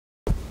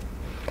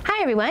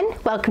Hi everyone,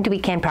 welcome to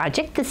Weekend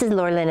Project. This is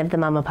Lorna of the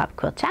Mama Pop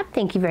Quilt Shop.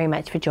 Thank you very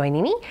much for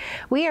joining me.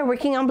 We are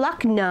working on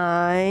block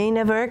 9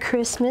 of our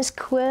Christmas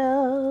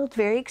quilt.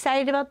 Very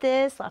excited about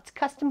this. Lots of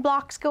custom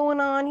blocks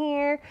going on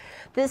here.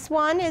 This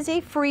one is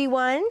a free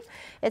one.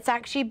 It's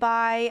actually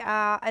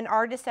by an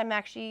artist I'm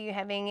actually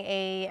having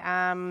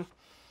a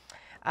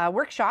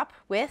workshop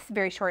with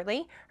very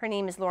shortly. Her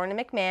name is Lorna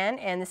McMahon,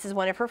 and this is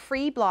one of her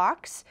free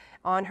blocks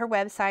on her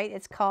website.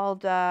 It's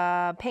called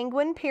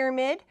Penguin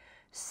Pyramid.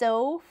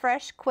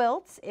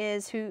 Sewfreshquilts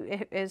is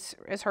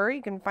her.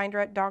 You can find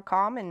her at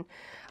 .com, and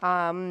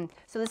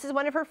so this is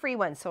one of her free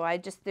ones. So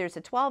there's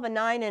a 12, a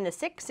 9, and a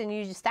 6, and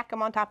you just stack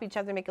them on top of each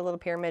other, make a little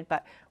pyramid.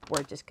 But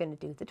we're just going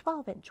to do the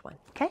 12-inch one,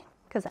 okay?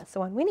 Because that's the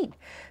one we need.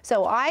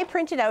 So I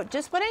printed out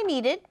just what I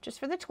needed, just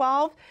for the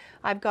 12.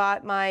 I've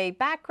got my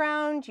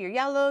background, your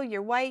yellow,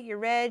 your white, your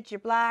red,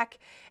 your black,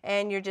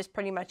 and you're just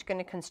pretty much going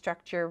to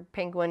construct your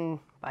penguin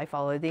by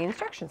following the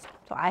instructions.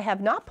 So I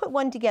have not put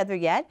one together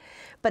yet,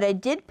 but I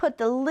did put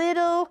the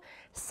little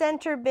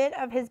center bit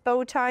of his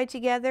bow tie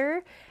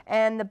together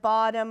and the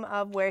bottom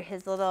of where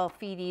his little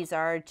feeties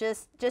are,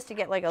 just to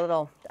get like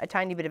a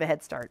tiny bit of a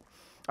head start.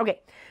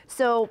 Okay,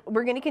 so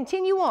we're going to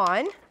continue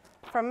on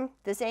from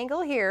this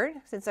angle here,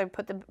 since I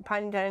put the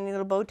tiny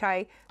little bow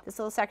tie, this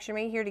little section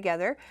right here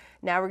together.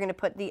 Now we're going to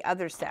put the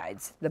other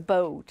sides, the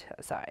bow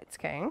sides,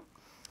 okay?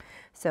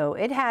 So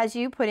it has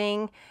you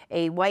putting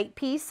a white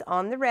piece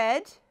on the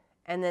red,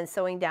 and then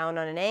sewing down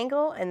on an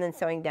angle, and then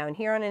sewing down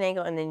here on an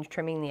angle, and then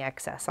trimming the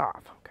excess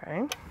off,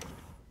 okay?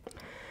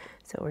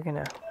 So we're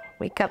going to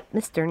wake up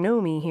Mr.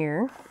 Nomi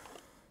here.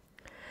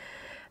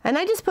 And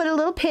I just put a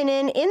little pin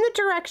in the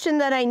direction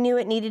that I knew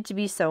it needed to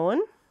be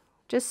sewn,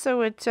 just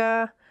so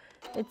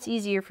it's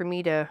easier for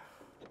me to,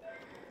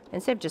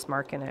 instead of just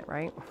marking it,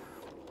 right?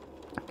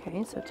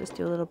 Okay, so just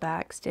do a little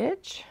back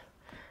stitch.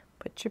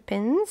 Put your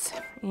pins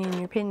in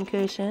your pin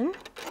cushion.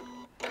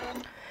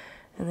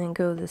 And then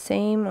go the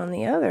same on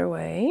the other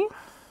way.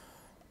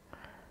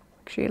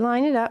 Make sure you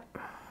line it up.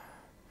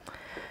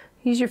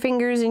 Use your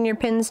fingers and your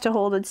pins to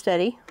hold it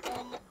steady.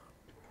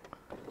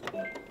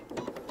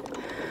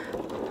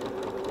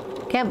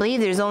 Can't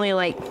believe there's only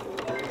like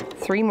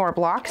 3 more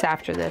blocks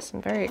after this.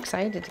 I'm very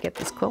excited to get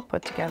this quilt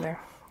put together.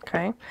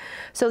 Okay,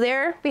 so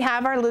there we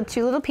have our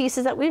 2 little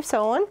pieces that we've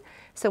sewn.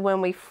 So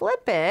when we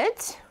flip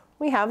it,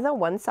 we have the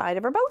one side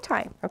of our bow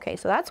tie. Okay,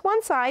 so that's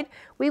one side.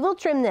 We will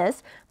trim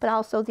this, but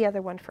I'll sew the other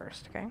one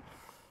first, okay?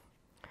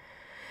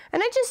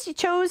 And I just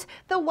chose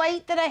the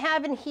white that I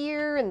have in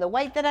here and the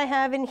white that I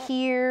have in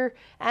here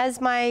as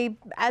my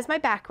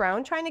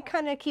background, trying to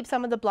kind of keep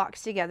some of the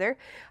blocks together.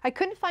 I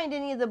couldn't find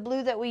any of the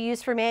blue that we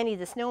used for Manny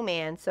the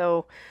Snowman,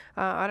 so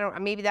I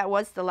don't, maybe that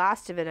was the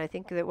last of it. I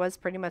think it was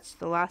pretty much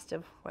the last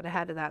of what I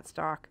had of that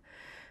stock.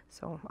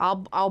 So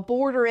I'll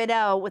border it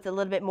out with a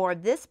little bit more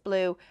of this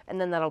blue,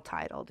 and then that'll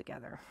tie it all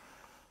together.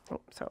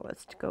 Oh, so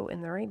let's go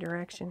in the right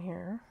direction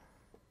here.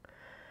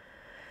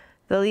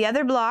 So the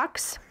other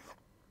blocks,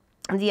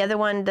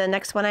 the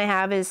next one I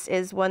have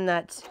is one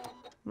that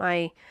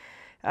my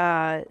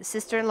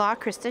sister-in-law,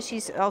 Krista,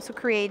 she's also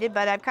created,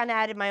 but I've kind of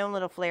added my own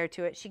little flair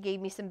to it. She gave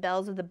me some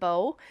bells with the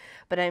bow,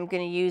 but I'm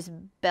going to use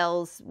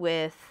bells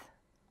with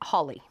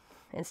holly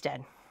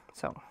instead.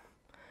 So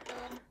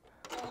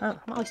I'm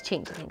always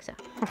changing things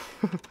up.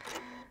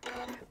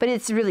 But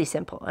it's really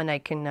simple, and I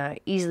can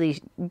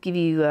easily give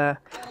you,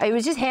 it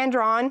was just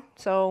hand-drawn,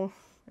 so,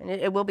 and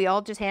it will be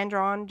all just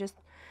hand-drawn, just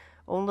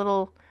own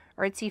little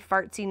artsy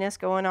fartsiness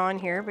going on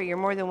here, but you're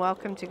more than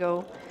welcome to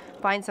go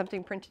find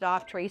something printed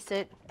off, trace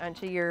it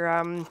onto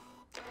your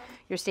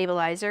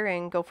stabilizer,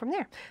 and go from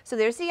there. So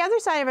there's the other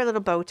side of our little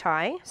bow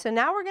tie. So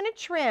now we're going to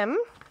trim,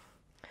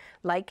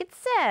 like it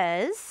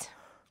says.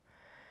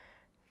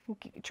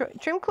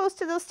 Trim close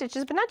to those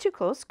stitches, but not too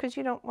close, because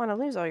you don't want to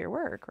lose all your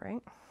work,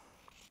 right?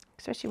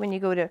 Especially when you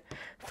go to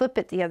flip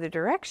it the other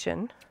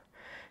direction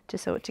to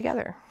sew it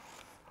together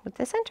with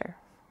the center.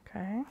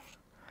 Okay.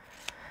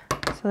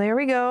 So there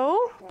we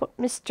go. Put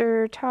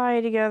Mr.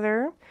 Tie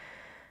together.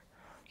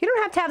 You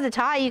don't have to have the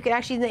tie. You could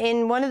actually,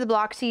 in one of the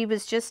blocks, he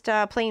was just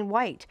plain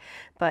white.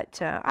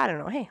 But I don't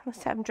know. Hey,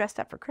 let's have him dressed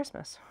up for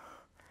Christmas.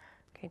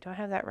 Okay, do I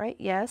have that right?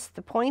 Yes.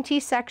 The pointy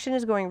section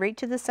is going right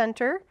to the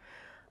center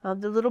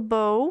of the little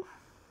bow.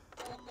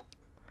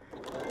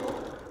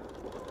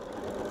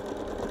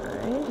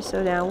 Alright, just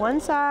sew down one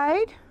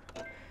side,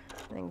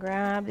 then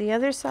grab the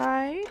other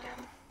side,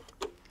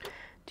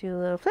 do a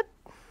little flip,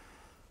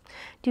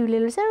 do a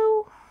little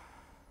sew.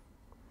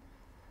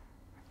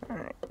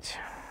 Alright.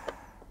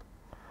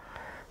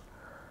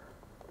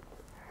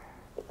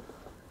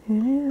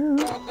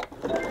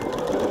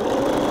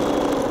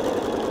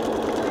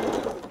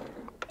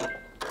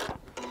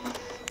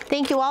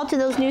 Thank you all to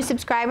those new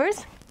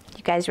subscribers.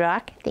 You guys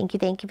rock. Thank you,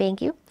 thank you,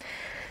 thank you.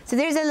 So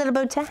there's our little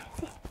bow tie.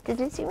 Did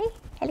you see me?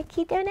 I look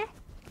cute, don't I?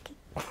 Okay.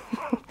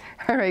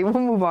 All right, we'll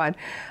move on.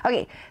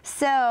 Okay,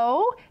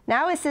 so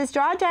now it says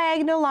draw a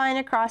diagonal line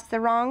across the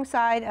wrong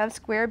side of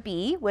square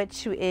B,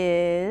 which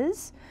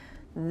is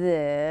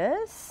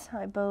this,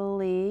 I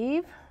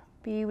believe.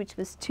 B, which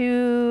was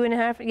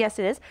 2.5. Yes,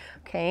 it is.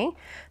 Okay,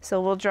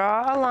 so we'll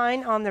draw a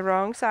line on the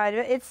wrong side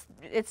of it.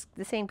 It's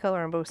the same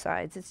color on both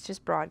sides. It's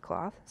just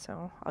broadcloth.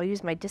 So I'll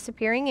use my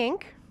disappearing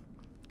ink.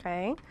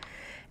 Okay,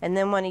 and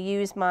then want to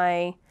use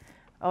my,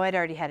 oh, I'd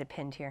already had it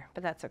pinned here,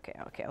 but that's okay.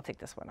 Okay, I'll take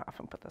this one off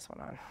and put this one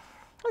on.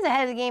 I was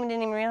ahead of the game and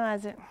didn't even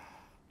realize it.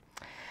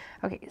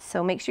 Okay,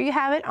 so make sure you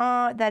have it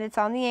on, that it's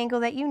on the angle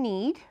that you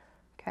need.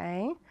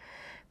 Okay,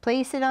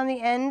 place it on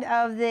the end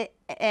of the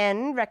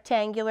end,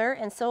 rectangular,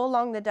 and sew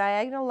along the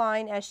diagonal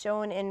line as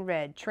shown in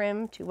red.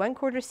 Trim to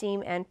 1/4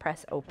 seam and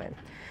press open.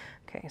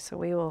 Okay, so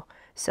we will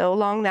sew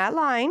along that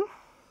line.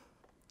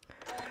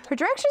 Her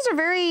directions are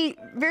very,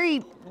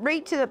 very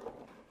right to the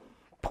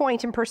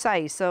point and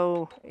precise,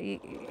 so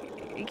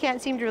you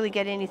can't seem to really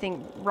get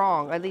anything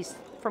wrong, at least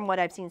from what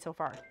I've seen so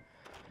far.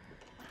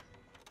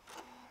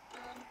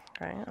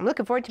 Okay, I'm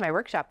looking forward to my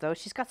workshop though.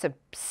 She's got some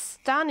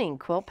stunning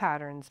quilt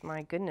patterns.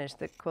 My goodness,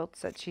 the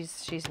quilts that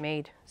she's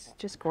made. It's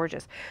just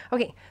gorgeous.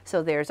 Okay,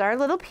 so there's our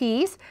little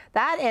piece.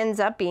 That ends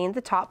up being the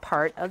top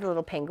part of the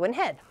little penguin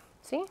head.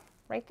 See?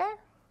 Right there?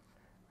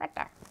 Right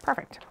there.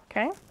 Perfect.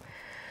 Okay.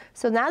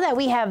 So now that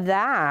we have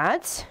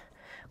that,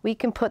 we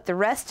can put the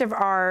rest of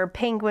our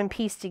penguin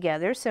piece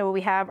together. So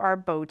we have our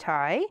bow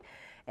tie,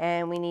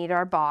 and we need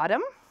our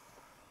bottom.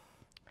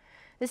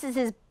 This is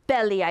his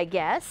belly, I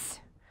guess.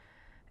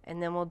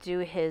 And then we'll do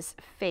his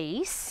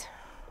face.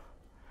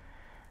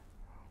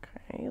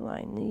 Okay,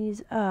 line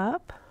these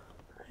up.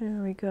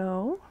 There we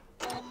go.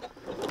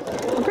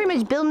 We're pretty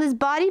much building his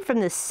body from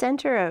the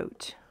center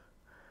out.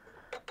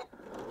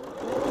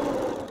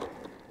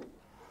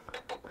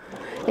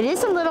 It is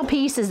some little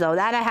pieces though,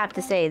 that I have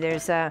to say.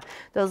 There's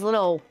those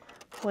little,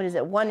 what is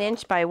it, 1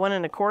 inch by 1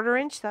 1/4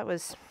 inch. That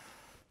was,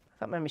 I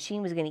thought my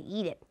machine was gonna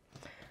eat it.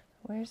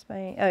 Where's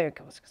my, oh, here it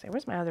goes.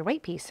 Where's my other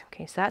white piece?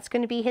 Okay, so that's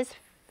gonna be his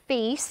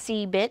face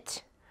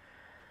bit.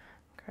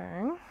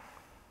 Okay.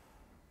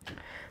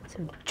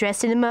 So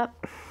dressing him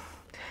up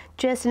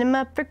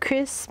for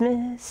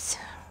Christmas.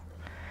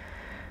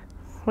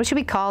 What should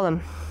we call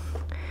him?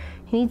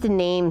 He needs a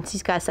name.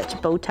 He's got such a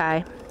bow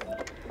tie.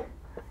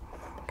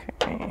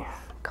 Okay.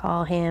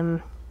 Call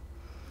him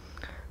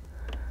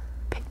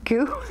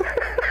Pingu.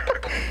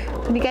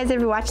 Have you guys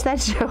ever watched that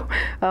show?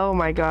 Oh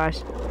my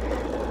gosh.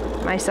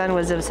 My son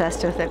was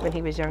obsessed with it when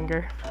he was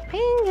younger.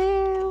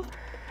 Pingu.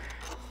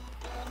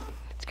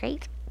 It's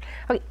great.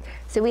 Okay,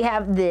 so we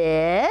have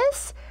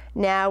this.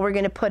 Now we're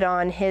going to put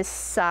on his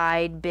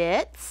side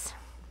bits.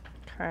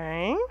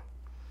 Okay.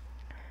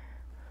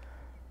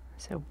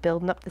 So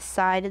building up the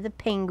side of the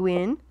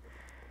penguin.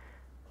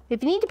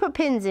 If you need to put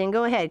pins in,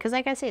 go ahead. Because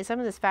like I say, some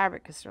of this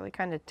fabric is really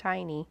kind of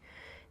tiny.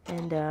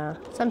 And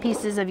some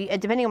pieces, of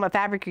depending on what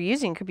fabric you're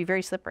using, could be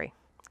very slippery.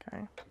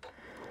 Okay.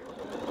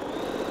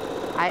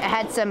 I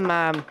had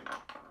some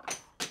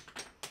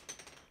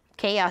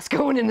chaos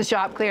going in the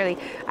shop, clearly.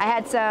 I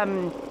had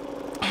some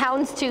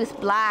houndstooth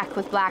black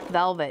with black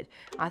velvet.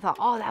 I thought,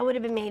 oh, that would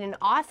have been made an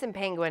awesome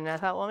penguin. And I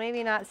thought, well,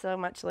 maybe not so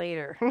much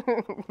later. It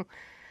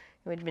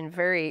would have been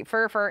very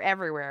fur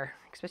everywhere,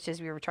 especially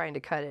as we were trying to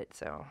cut it.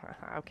 So,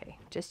 okay,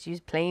 just use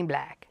plain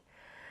black.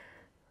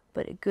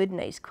 But a good,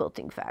 nice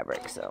quilting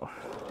fabric. So,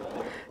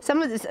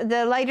 some of this,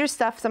 the lighter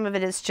stuff, some of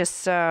it is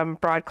just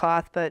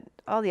broadcloth, but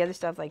all the other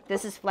stuff, like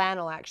this is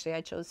flannel actually.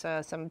 I chose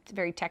some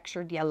very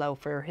textured yellow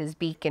for his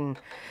beak and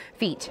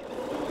feet.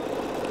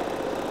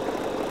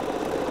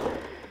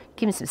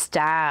 Give him some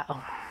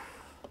style.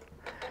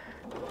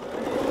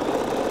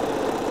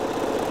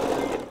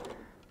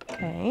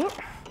 Okay,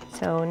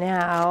 so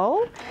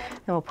now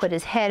we'll put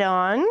his head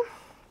on.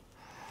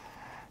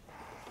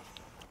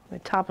 The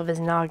top of his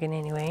noggin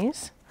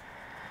anyways.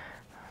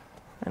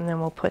 And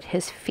then we'll put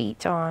his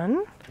feet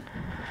on.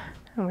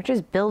 And we're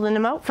just building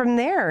him out from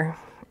there.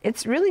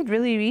 It's really,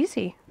 really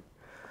easy.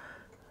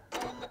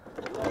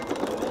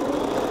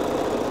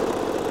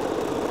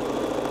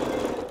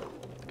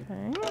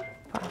 Okay,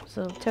 pop his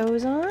little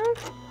toes on.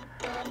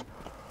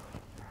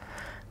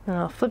 And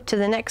I'll flip to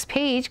the next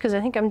page because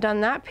I think I'm done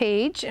that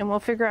page and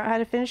we'll figure out how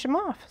to finish him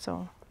off.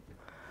 So.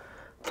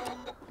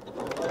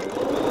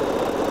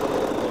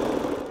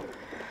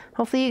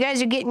 Hopefully you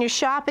guys are getting your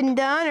shopping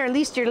done, or at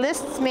least your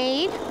lists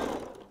made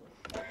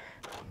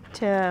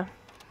to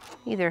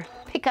either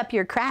pick up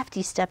your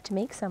crafty stuff to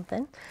make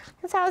something.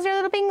 That's how's our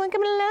little penguin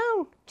coming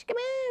along. Check him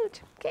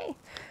out. Okay.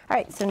 All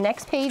right, so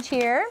next page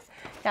here.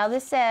 Now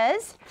this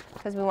says,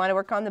 because we want to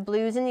work on the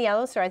blues and the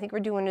yellows, so I think we're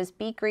doing his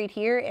beak right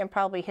here and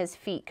probably his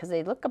feet, because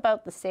they look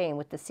about the same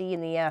with the C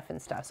and the F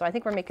and stuff. So I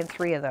think we're making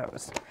 3 of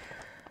those.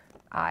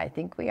 I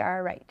think we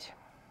are right.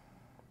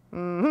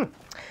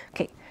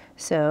 Okay.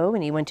 So we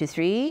need 1, 2,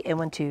 3, and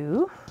 1,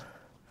 2,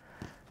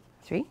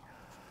 3.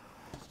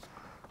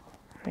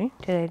 Right?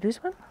 Did I lose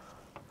one?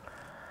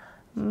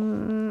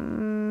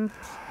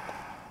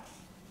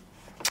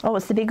 Oh,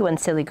 it's the big one,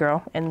 silly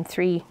girl, and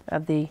 3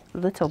 of the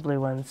little blue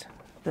ones,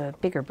 the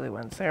bigger blue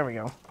ones. There we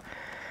go.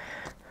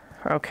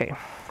 Okay.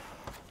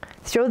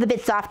 Throw the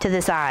bits off to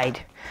the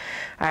side.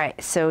 All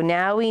right, so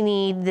now we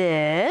need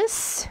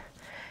this.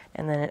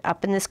 and then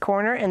up in this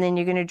corner, and then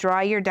you're going to draw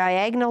your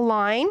diagonal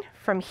line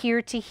from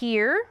here to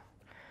here.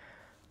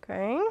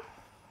 Okay,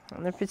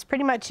 and if it's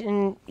pretty much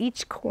in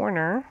each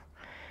corner.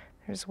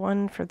 There's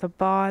one for the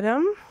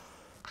bottom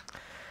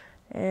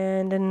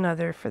and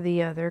another for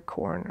the other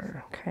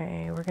corner.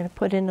 Okay, we're going to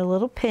put in a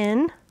little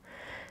pin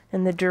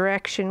in the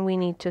direction we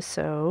need to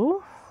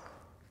sew.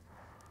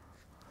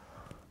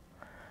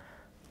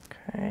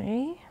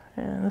 Okay,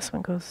 and this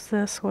one goes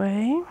this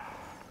way,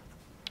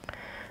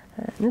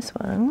 and this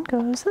one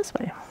goes this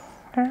way.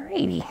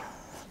 Alrighty.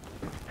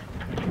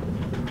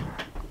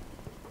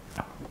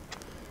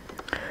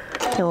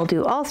 And we'll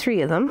do all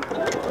three of them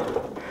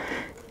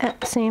at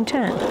the same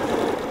time.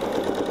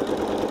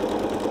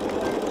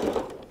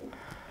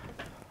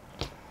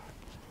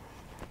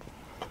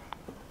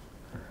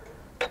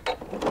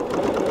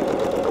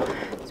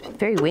 It's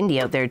very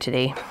windy out there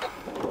today.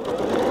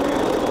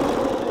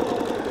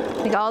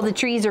 I think all the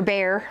trees are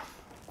bare.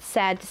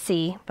 Sad to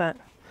see, but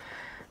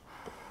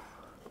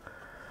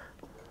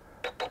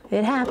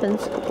it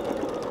happens.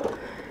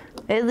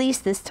 At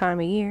least this time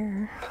of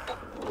year.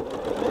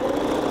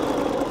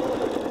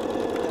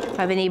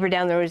 I have a neighbor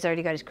down the road who's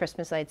already got his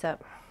Christmas lights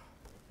up.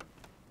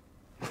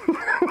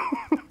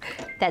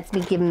 That's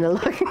me giving the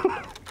look.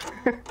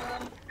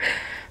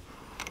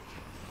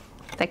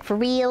 Like for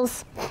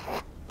reals. All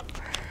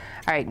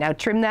right, now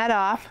trim that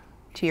off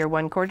to your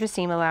 1/4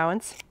 seam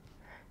allowance.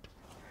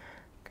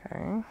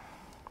 Okay.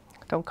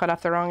 Don't cut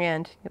off the wrong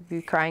end. You'll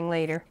be crying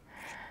later.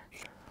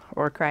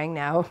 Or crying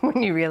now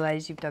when you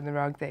realize you've done the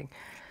wrong thing.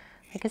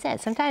 Like I said,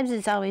 sometimes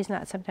it's always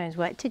not sometimes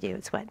what to do,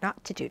 it's what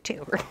not to do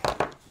too.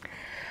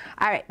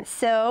 All right,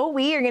 so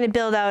we are going to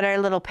build out our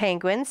little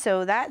penguin.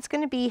 So that's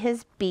going to be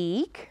his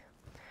beak.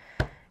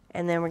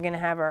 And then we're going to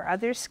have our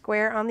other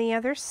square on the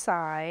other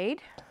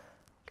side.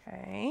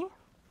 Okay.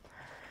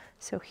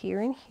 So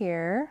here and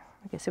here.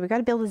 Okay, so we got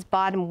to build his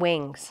bottom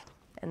wings.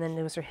 And then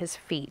those are his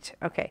feet.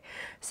 Okay,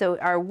 so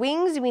our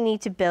wings we need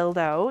to build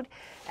out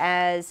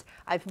as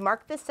I've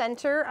marked the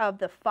center of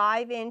the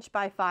 5"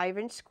 by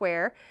 5"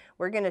 square.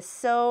 We're going to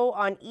sew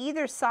on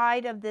either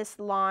side of this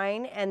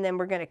line, and then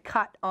we're going to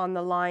cut on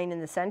the line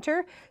in the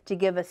center to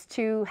give us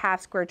 2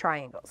 half square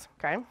triangles.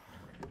 Okay,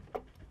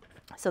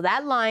 so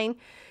that line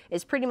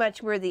is pretty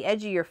much where the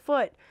edge of your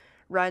foot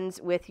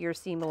runs with your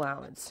seam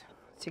allowance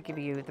to give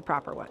you the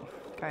proper one.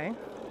 Okay.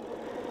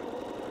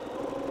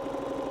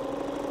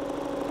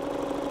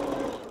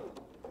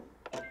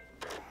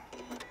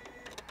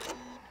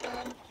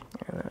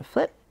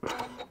 Flip,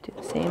 do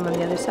the same on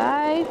the other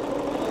side.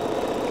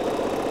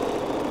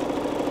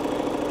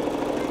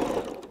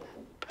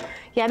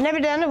 Yeah, I've never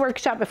done a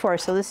workshop before,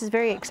 so this is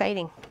very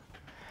exciting.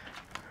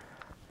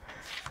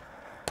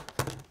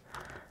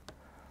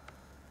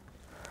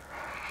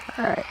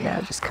 All right, now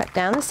just cut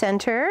down the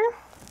center,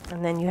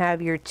 and then you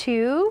have your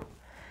 2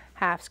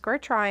 half square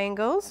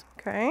triangles,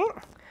 okay?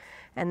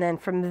 And then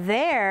from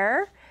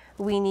there,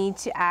 we need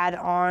to add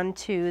on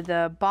to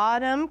the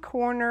bottom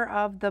corner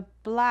of the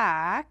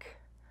black,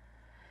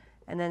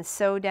 and then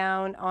sew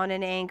down on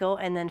an angle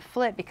and then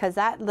flip, because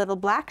that little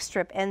black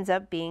strip ends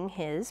up being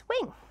his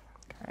wing.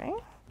 Okay.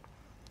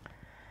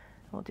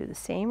 We'll do the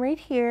same right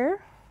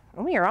here.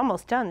 And we are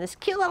almost done. This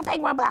cute little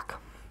penguin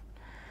block.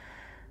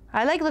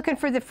 I like looking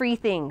for the free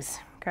things.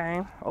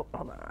 Okay. Oh,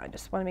 hold on. I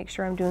just want to make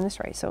sure I'm doing this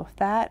right. So if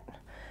that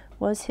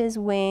was his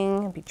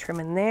wing, I'd be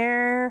trimming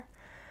there.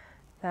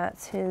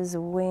 That's his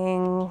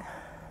wing.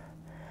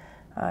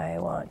 I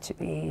want to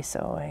be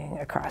sewing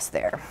across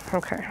there.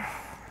 Okay.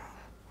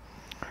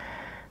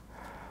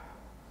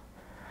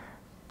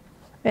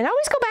 And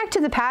always go back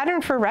to the pattern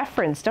for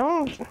reference.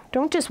 Don't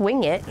just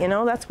wing it, you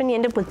know, that's when you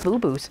end up with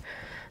boo-boos.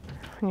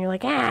 And you're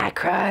like, ah,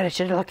 crud, I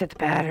should have looked at the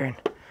pattern.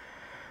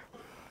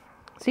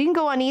 So you can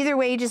go on either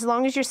way, just as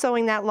long as you're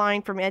sewing that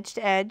line from edge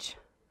to edge.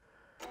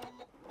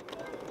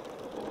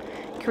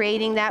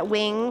 Creating that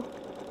wing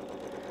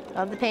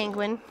of the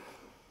penguin.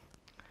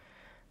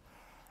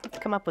 Let's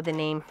come up with a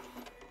name.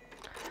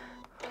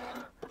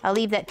 I'll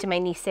leave that to my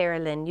niece, Sarah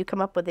Lynn. You come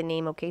up with a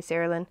name, okay,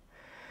 Sarah Lynn?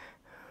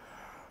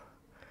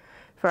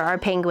 For our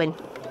penguin.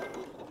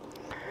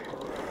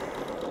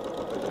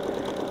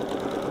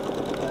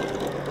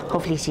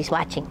 Hopefully she's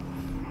watching.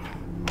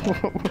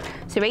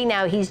 So right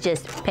now he's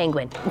just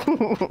penguin.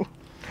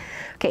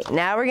 Okay,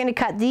 now we're gonna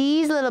cut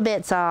these little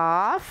bits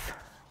off,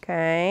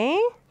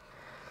 okay,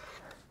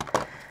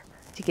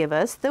 to give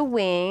us the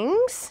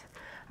wings.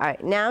 All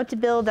right, now to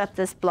build up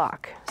this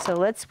block. So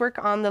let's work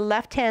on the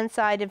left-hand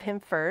side of him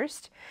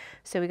first.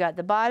 So we got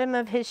the bottom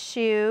of his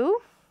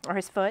shoe, or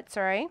his foot,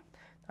 sorry,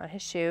 not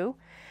his shoe.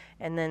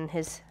 And then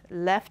his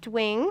left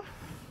wing,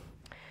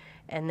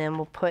 and then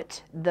we'll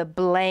put the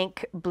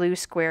blank blue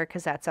square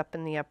because that's up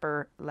in the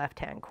upper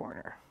left-hand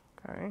corner.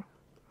 Okay.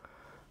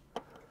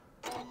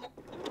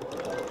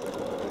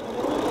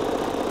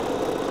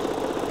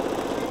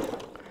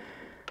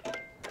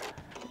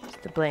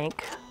 Just the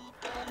blank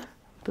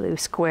blue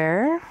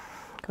square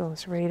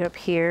goes right up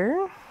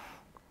here.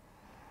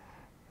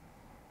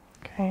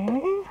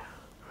 Okay.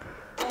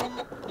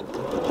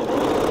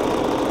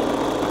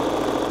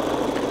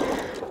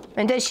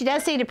 And she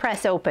does say to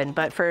press open,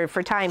 but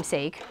for time's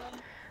sake,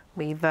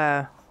 we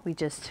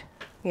just,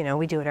 you know,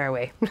 we do it our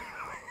way.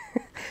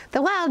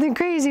 The wild and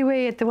crazy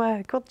way at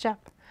the quilt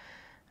shop.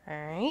 All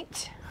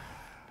right,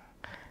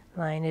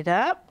 line it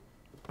up.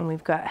 And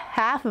we've got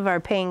half of our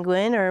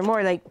penguin, or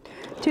more like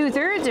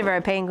 2/3 of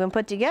our penguin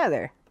put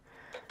together.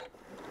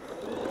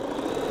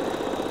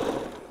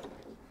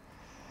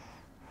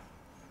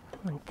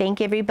 And thank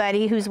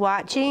everybody who's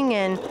watching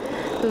and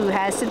who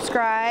has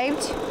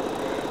subscribed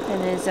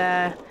and is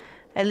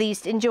at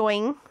least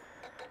enjoying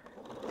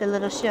the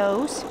little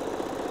shows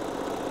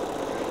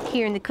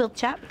here in the quilt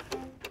shop.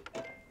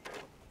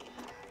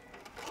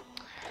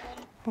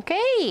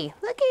 Okay,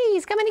 looky,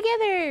 he's coming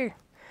together.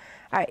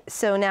 All right,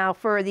 so now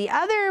for the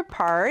other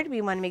part,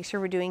 we want to make sure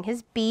we're doing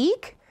his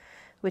beak,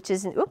 which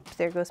isn't, oops,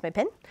 there goes my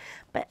pen,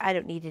 but I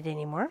don't need it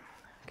anymore.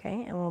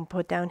 Okay, and we'll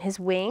put down his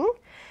wing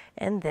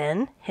and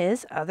then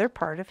his other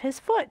part of his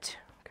foot.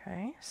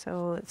 Okay,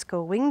 so let's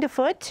go wing to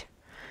foot.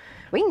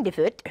 Wing to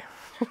foot.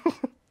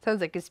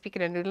 Sounds like he's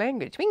speaking a new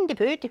language. Wing to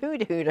foot,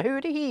 hooda hooda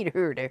hooda hooda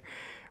hooda.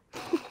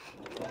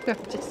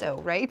 Just so,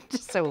 right?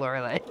 Just so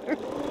Lorelai.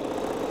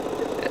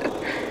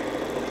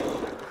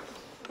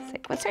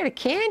 Like, what sort of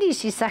candy is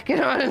she sucking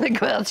on in the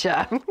quilt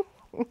shop?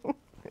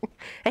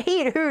 I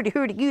hate a hooty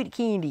hooty good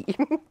candy.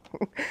 All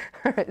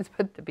right, let's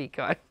put the beak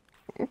on.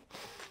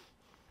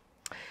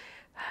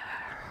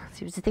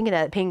 See what you thinking of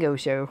that Pingo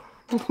show.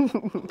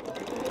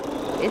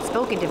 It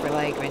spoke a different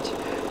language.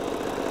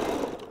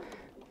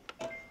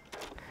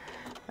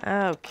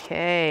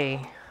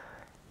 Okay.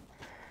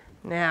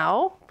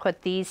 Now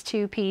put these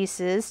two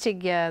pieces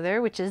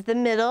together, which is the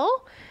middle,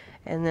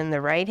 and then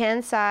the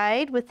right-hand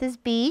side with his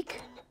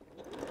beak.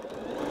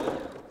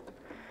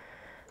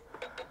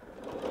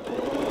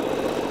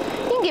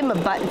 Give him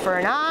a button for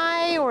an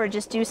eye, or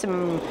just do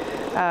some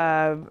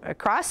a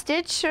cross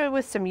stitch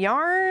with some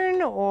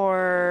yarn,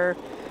 or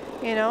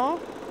you know,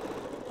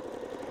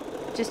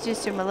 just do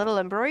a little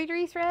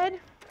embroidery thread,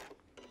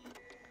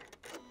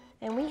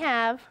 and we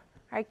have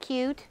our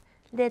cute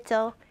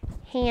little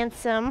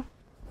handsome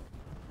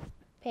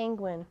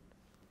penguin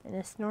and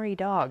a snory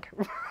dog.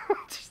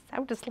 Just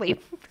sound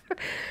asleep.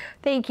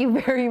 Thank you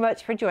very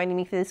much for joining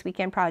me for this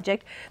weekend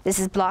project. This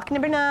is block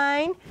number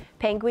 9,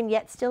 penguin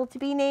yet still to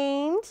be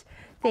named.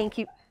 Thank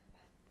you.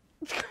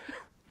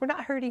 We're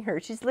not hurting her.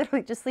 She's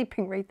literally just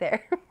sleeping right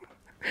there.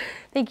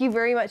 Thank you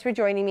very much for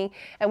joining me.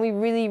 And we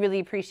really, really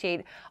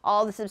appreciate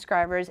all the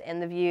subscribers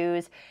and the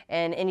views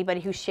and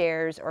anybody who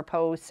shares or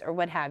posts or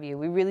what have you.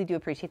 We really do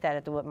appreciate that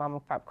at the Mama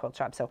Pop Quilt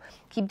Shop. So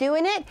keep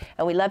doing it,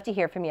 and we love to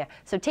hear from you.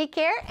 So take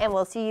care, and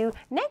we'll see you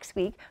next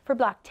week for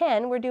block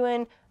 10. We're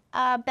doing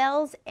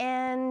bells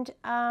and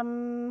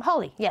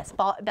holly. Yes,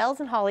 bells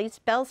and hollies.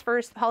 Bells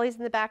first, hollies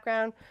in the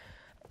background.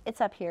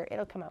 It's up here.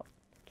 It'll come out.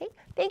 Okay.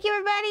 Thank you,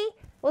 everybody.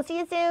 We'll see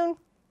you soon.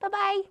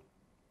 Bye-bye.